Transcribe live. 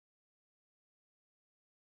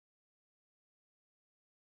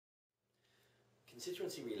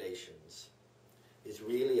Constituency relations is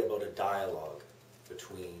really about a dialogue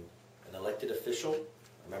between an elected official,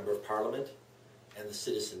 a member of parliament, and the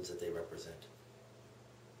citizens that they represent.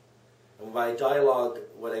 And by dialogue,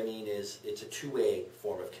 what I mean is it's a two-way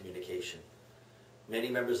form of communication.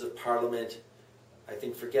 Many members of parliament, I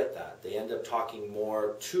think, forget that. They end up talking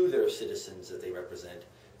more to their citizens that they represent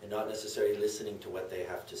and not necessarily listening to what they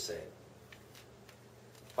have to say.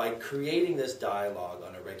 By creating this dialogue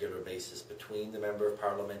on a regular basis between the member of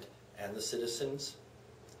parliament and the citizens,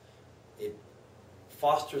 it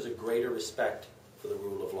fosters a greater respect for the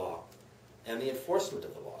rule of law and the enforcement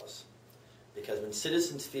of the laws. Because when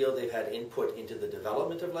citizens feel they've had input into the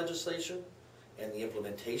development of legislation and the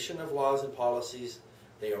implementation of laws and policies,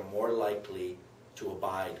 they are more likely to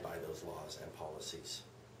abide by those laws and policies.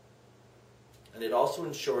 And it also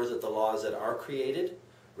ensures that the laws that are created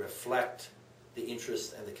reflect the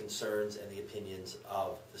interests and the concerns and the opinions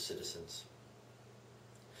of the citizens.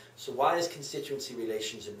 So why is constituency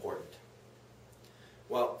relations important?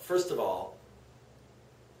 Well, first of all,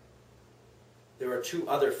 there are two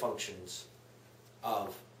other functions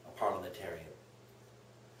of a parliamentarian: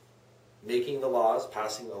 making the laws,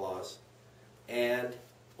 passing the laws, and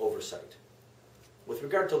oversight. With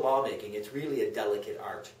regard to lawmaking, it's really a delicate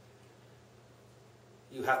art.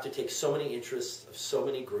 You have to take so many interests of so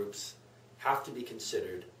many groups, have to be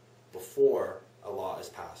considered before a law is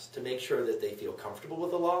passed, to make sure that they feel comfortable with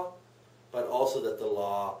the law, but also that the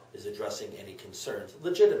law is addressing any concerns,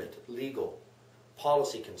 legitimate, legal,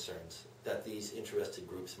 policy concerns that these interested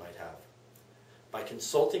groups might have. By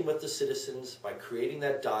consulting with the citizens, by creating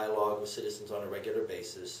that dialogue with citizens on a regular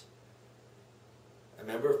basis, a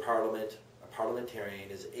member of parliament, a parliamentarian,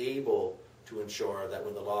 is able to ensure that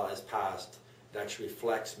when the law is passed, it actually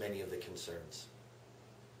reflects many of the concerns.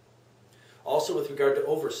 Also, with regard to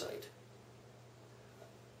oversight,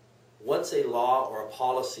 once a law or a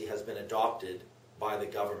policy has been adopted by the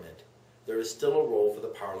government, there is still a role for the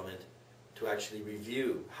parliament to actually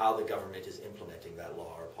review how the government is implementing that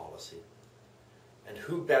law or policy. And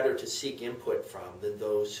who better to seek input from than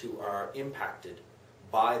those who are impacted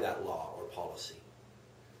by that law or policy?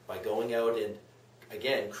 By going out and,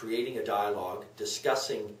 again, creating a dialogue,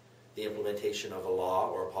 discussing the implementation of a law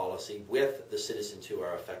or a policy with the citizens who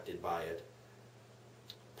are affected by it,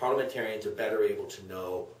 parliamentarians are better able to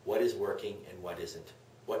know what is working and what isn't,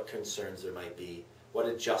 what concerns there might be, what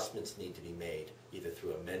adjustments need to be made, either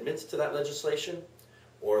through amendments to that legislation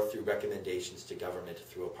or through recommendations to government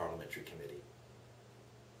through a parliamentary committee.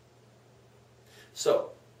 So,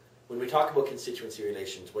 when we talk about constituency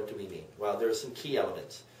relations, what do we mean? Well, there are some key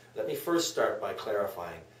elements. Let me first start by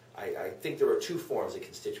clarifying. I think there are two forms of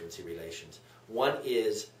constituency relations. One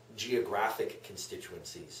is geographic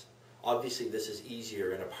constituencies. Obviously, this is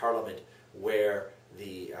easier in a parliament where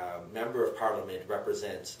the member of parliament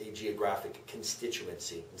represents a geographic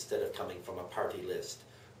constituency instead of coming from a party list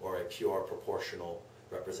or a pure proportional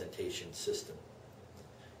representation system.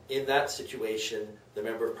 In that situation, the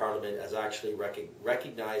member of parliament is actually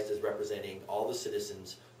recognized as representing all the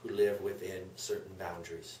citizens who live within certain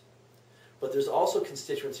boundaries. But there's also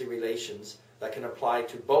constituency relations that can apply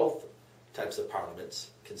to both types of parliaments,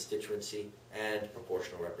 constituency and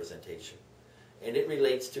proportional representation. And it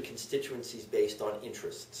relates to constituencies based on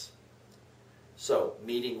interests. So,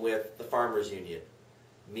 meeting with the Farmers Union,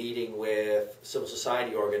 meeting with civil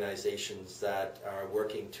society organizations that are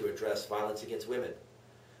working to address violence against women.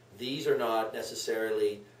 These are not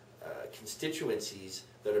necessarily constituencies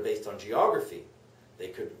that are based on geography. They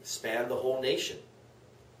could span the whole nation,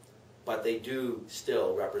 but they do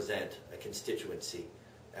still represent a constituency,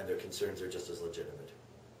 and their concerns are just as legitimate.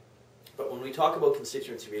 But when we talk about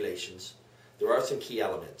constituency relations, there are some key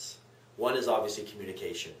elements. One is obviously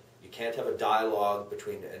communication. You can't have a dialogue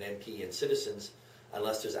between an MP and citizens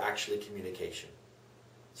unless there's actually communication.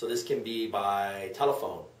 So this can be by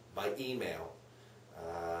telephone, by email,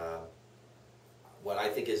 what I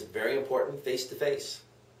think is very important, face-to-face.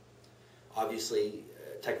 Obviously,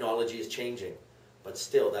 technology is changing, but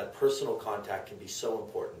still that personal contact can be so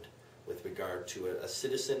important with regard to a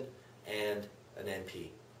citizen and an MP.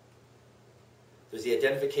 There's the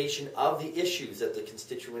identification of the issues that the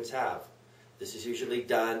constituents have. This is usually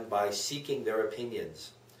done by seeking their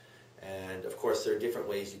opinions. And of course, there are different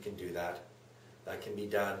ways you can do that. That can be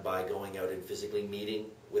done by going out and physically meeting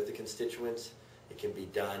with the constituents. It can be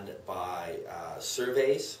done by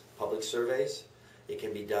surveys, public surveys. It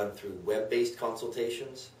can be done through web-based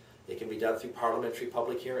consultations. It can be done through parliamentary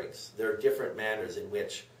public hearings. There are different manners in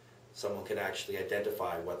which someone can actually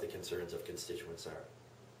identify what the concerns of constituents are.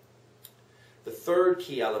 The third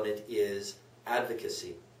key element is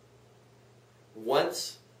advocacy.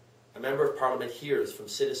 Once A member of Parliament hears from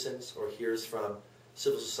citizens or hears from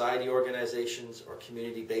civil society organizations or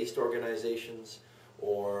community-based organizations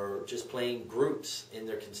or just plain groups in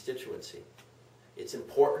their constituency. It's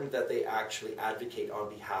important that they actually advocate on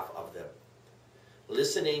behalf of them.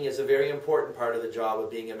 Listening is a very important part of the job of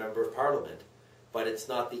being a member of Parliament, but it's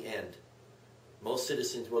not the end. Most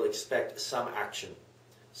citizens will expect some action,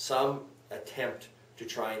 some attempt to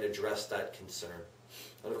try and address that concern.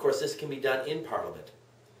 And of course, this can be done in Parliament.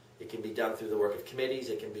 It can be done through the work of committees.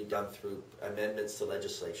 It can be done through amendments to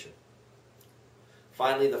legislation.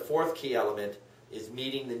 Finally, the fourth key element is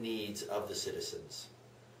meeting the needs of the citizens.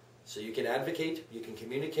 So you can advocate, you can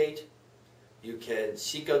communicate, you can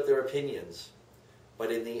seek out their opinions,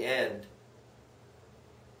 but in the end,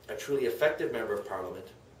 a truly effective member of Parliament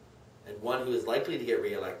and one who is likely to get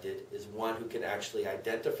re-elected is one who can actually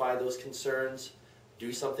identify those concerns,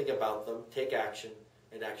 do something about them, take action,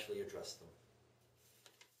 and actually address them.